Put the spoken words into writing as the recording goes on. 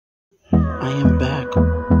I am back.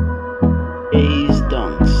 A's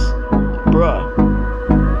dunks. Bruh.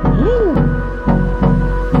 Woo.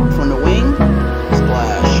 From the wing.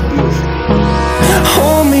 Splash. Beautiful.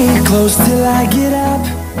 Hold me close till I get up.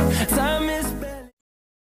 Time is barely.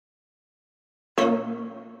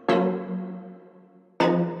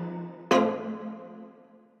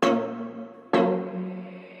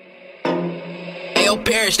 Ayo,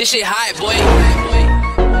 Parrish, this shit hot, boy.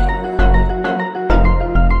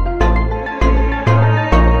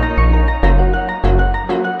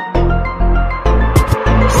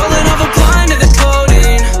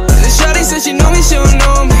 She know me, she don't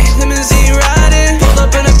know me. Limousine riding, pull up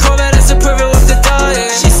in a Corvette, that's a perfect with the diet.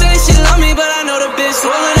 She say she love me, but I know the bitch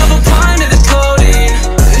rolling up a pint of the codeine.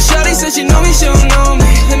 Shawty said she know me, she don't know me.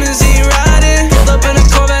 Limousine riding, pull up in a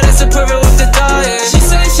Corvette, that's a perfect with the diet. She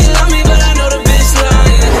say she love me, but I know the bitch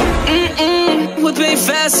lying. Whip ain't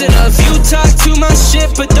fast enough. You talk too much shit,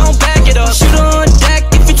 but don't back it up. Shoot her on deck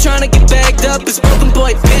if you're trying to get bagged up. It's broken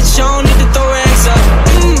boy, bitch, I don't need to throw rags up.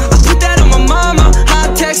 I put that on my mama. High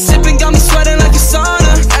tech sipping got me sweating like a sauna.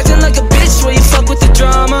 Acting like a bitch where you fuck with the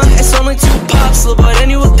drama. It's only 2 pops, little boy, then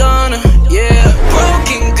you a goner. Yeah,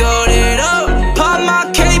 broken, goated up. Pop my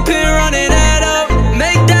cape and run it up.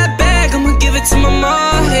 Make that bag, I'ma give it to my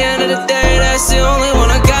mom. At the end of the day, that's the only one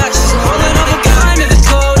I got. She's holding up a gun to the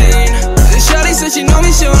codeine. Shawty said she know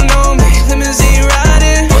me, she don't know me. Limousine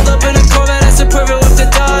riding, pulled up in a Corvette, that's a perfect with the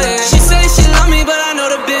diet. She say she love me, but I know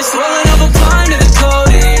the bitch rolling up a pint to the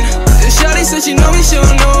codeine. Shawty said she know me, she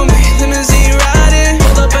don't know me. Limousine riding,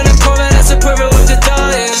 pulled up in a Corvette, that's a perfect with the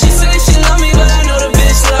diet. She say she love me, but I know the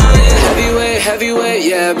bitch lying. Heavyweight, heavyweight,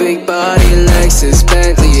 yeah, big body, Lexus,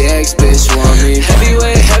 Bentley, ex-bitch want me.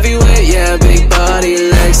 Heavyweight, heavyweight, yeah, big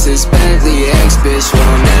body, Lexus, Bentley, ex-bitch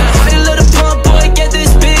want me. Party little pump boy, get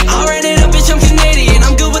this big. I ran it up, bitch, I'm Canadian,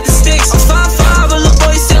 I'm good with the sticks. I'm 5'5", but little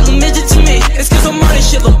boy still a midget to me. It's cause I'm running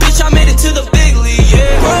shit, little bitch, I made it to the big league,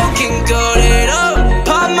 yeah. Broken, goated up.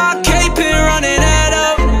 Pop my cape and run it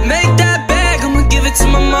up. Make that bag, I'ma give it to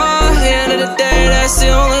my mom. At the end of the day, that's the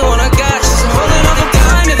only one I got. She's holding up a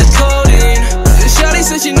gun to the codeine. Shawty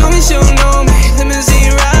said she know me, she don't know me.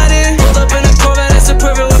 Limousine riding, pulled up in a Corvette, that's a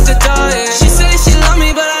perfect with the diet. She say she love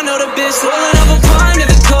me, but I know the bitch rolling up a pint to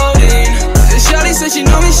the codeine. Shawty said she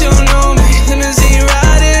know me, she don't know me. Limousine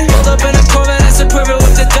riding, pulled up in a Corvette, that's a perfect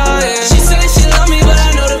with the diet. She say she love me, but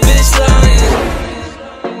I know the bitch lying.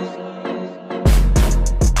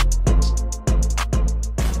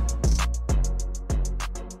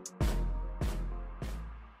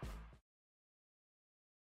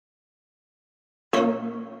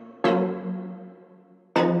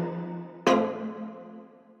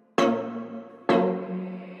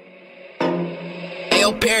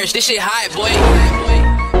 Ayo, Parrish, this shit hot, boy.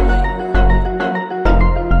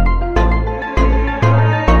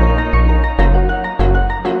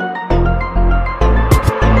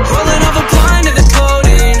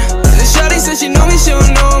 She know me, she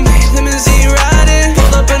don't know me. Limousine riding,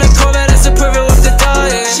 pulled up in a Corvette, that's a perfect with the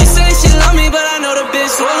diet. She say she love me, but I know the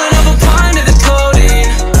bitch rolling up a pint to the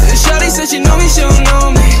codeine. Shawty said she know me, she don't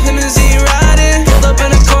know me. Limousine riding, pulled up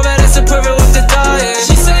in a Corvette, that's a perfect with the diet.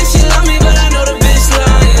 She say she love me, but I know the bitch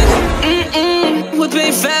lying. Whip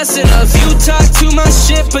ain't fast enough. You talk too much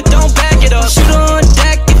shit, but don't back it up. Shoot her on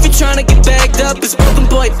deck if you're trying to get bagged up. It's broken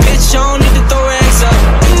boy, bitch, I don't need to throw rags up.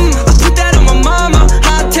 I put that on my mama.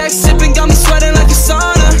 High tech sipping got me sweating like a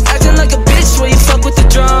sauna. Acting like a bitch where you fuck with the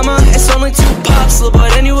drama. It's only 2 pops, little boy,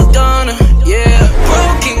 then you a goner. Yeah,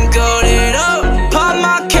 broken, goated up. Pop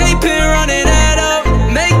my cape and run it up.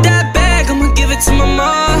 Make that bag, I'ma give it to my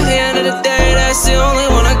mom. At the end of the day, that's the only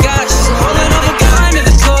one I got. She's holding up a gun to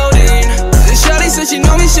the codeine. Shawty said she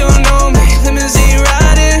know me, she don't know me. Limousine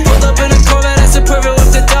riding, pulled up in a Corvette, that's a perfect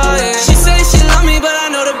with the diet. She say she love me, but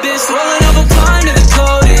I know the bitch rolling up a pint to the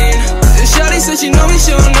codeine. Shawty said she know me,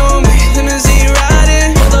 she don't know me. Limousine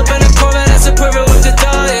riding, pulled up in a Corvette, that's a perfect with the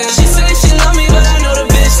diet. She say she love me, but I know the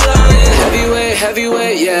bitch lying. Heavyweight,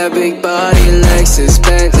 heavyweight, yeah, big body, Lexus,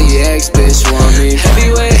 Bentley, ex-bitch want me.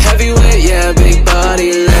 Heavyweight, heavyweight, yeah, big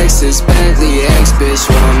body, Lexus, Bentley, ex-bitch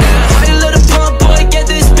want me. Party little pump boy, get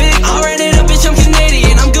this big. I ran it up, bitch, I'm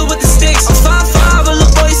Canadian, I'm good with the sticks. I'm 5'5", but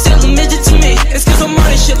little boy still a midget to me. It's cause I'm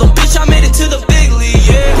running shit, little bitch, I made it to the big league,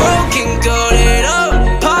 yeah. Broken, goated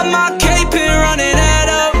up. Pop my cape and run it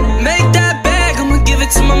up. Make that bag, I'ma give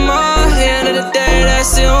it to my mom. At the end of the day,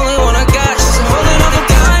 that's the only one I got. She's holding up a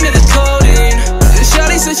gun to the codeine.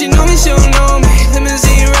 Shawty said she know me, she don't know me.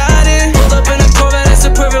 Limousine riding, pulled up in a Corvette, that's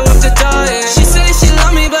a perfect with the diet. She say she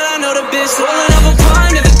love me, but I know the bitch rolling up a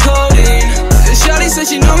pint to the codeine. Shawty said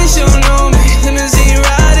she know me, she don't know me. Limousine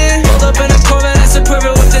riding, pulled up in a Corvette, that's a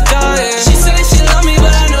perfect with the diet. She say she love me,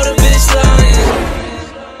 but I know the bitch lying.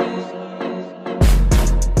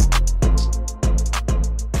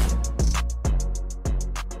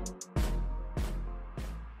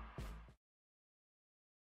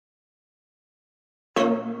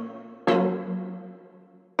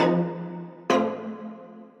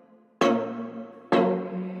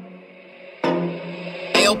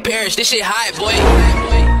 Ayo, Parrish, this shit hot, boy.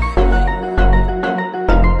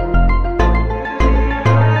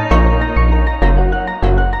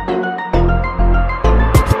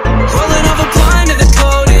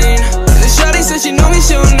 She know me,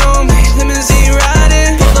 she don't know me. Limousine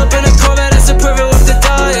riding, pull up in a Corvette, that's a perfect with the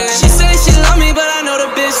dying. She say she love me, but I know the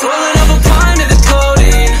bitch rolling up a pint of the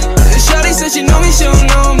codeine. Shawty said she know me, she don't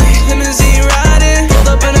know me. Limousine riding, pull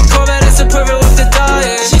up in a Corvette, that's a perfect with the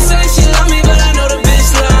dying. She say she love me, but I know the bitch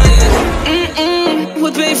lying.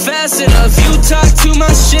 Whip ain't fast enough. You talk too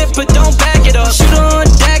much shit, but don't back it up. Shoot her on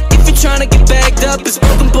deck if you tryna get bagged up. It's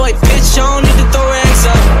broken boy, bitch, I don't need to throw rags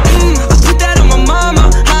up. I put that on my mama.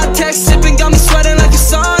 High tech sipping got me sweating like a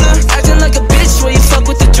sauna. Acting like a bitch where you fuck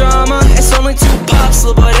with the drama. It's only 2 pops,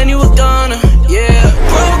 little boy, then you a goner. Yeah,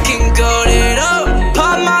 broken, goated up.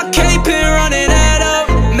 Pop my cape and running that up.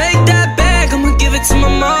 Make that bag, I'ma give it to my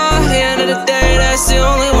mom. At the end of the day, that's the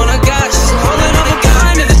only one I got. She's holding up a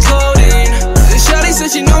kind of the codeine. Shawty said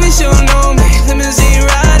she know me, she don't know me. Limousine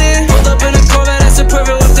riding, pulled up in a Corvette, that's a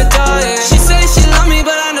perfect with the dying. She say she love me,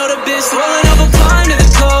 but I know the bitch rolling up a pint of the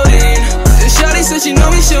codeine. Shawty said she know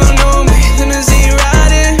me, she don't know me. Limousine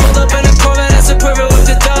riding, pulled up in a Corvette, that's a perfect with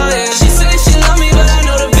the dying. She say she love me, but I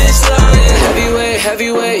know the bitch lying. Heavyweight,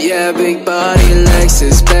 heavyweight, yeah, big body,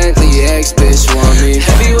 Lexus, Bentley, ex-bitch want me.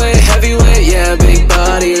 Heavyweight, heavyweight, yeah, big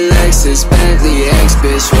body, Lexus, Bentley,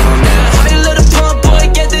 ex-bitch want me. How you let a pump boy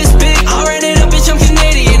get this big? I ran it up, bitch, I'm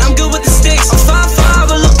Canadian, I'm good with the sticks. I'm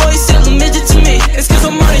 5'5", a little boy still a midget to me. It's cause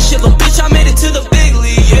I'm running shit, little bitch, I made it to the big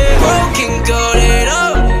league, yeah. Broken, goated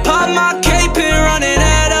up, pop my cape and running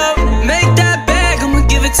that up. Make that bag, I'ma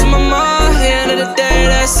give it to my mom. At the end of the day,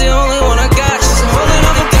 that's the only one I got. She's holding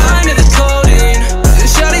up a kind of the codeine.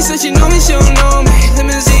 Shawty said she know me, she don't know me.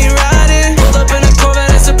 Limousine riding, pulled up in a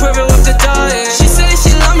Corvette, that's a perfect with the dying. She say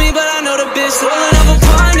she love me, but I know the bitch rolling up a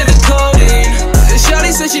pint of the codeine.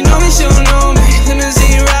 Shawty said she know me, she don't know me.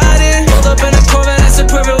 Limousine riding, pulled up in a Corvette, that's a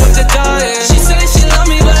perfect with the dying. She say she love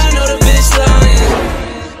me, but I know the bitch lying.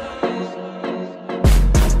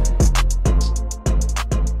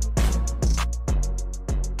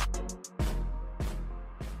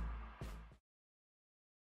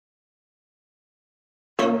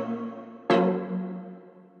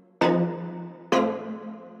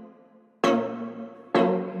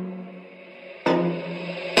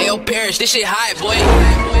 Ayo, Parrish, this shit hot, boy.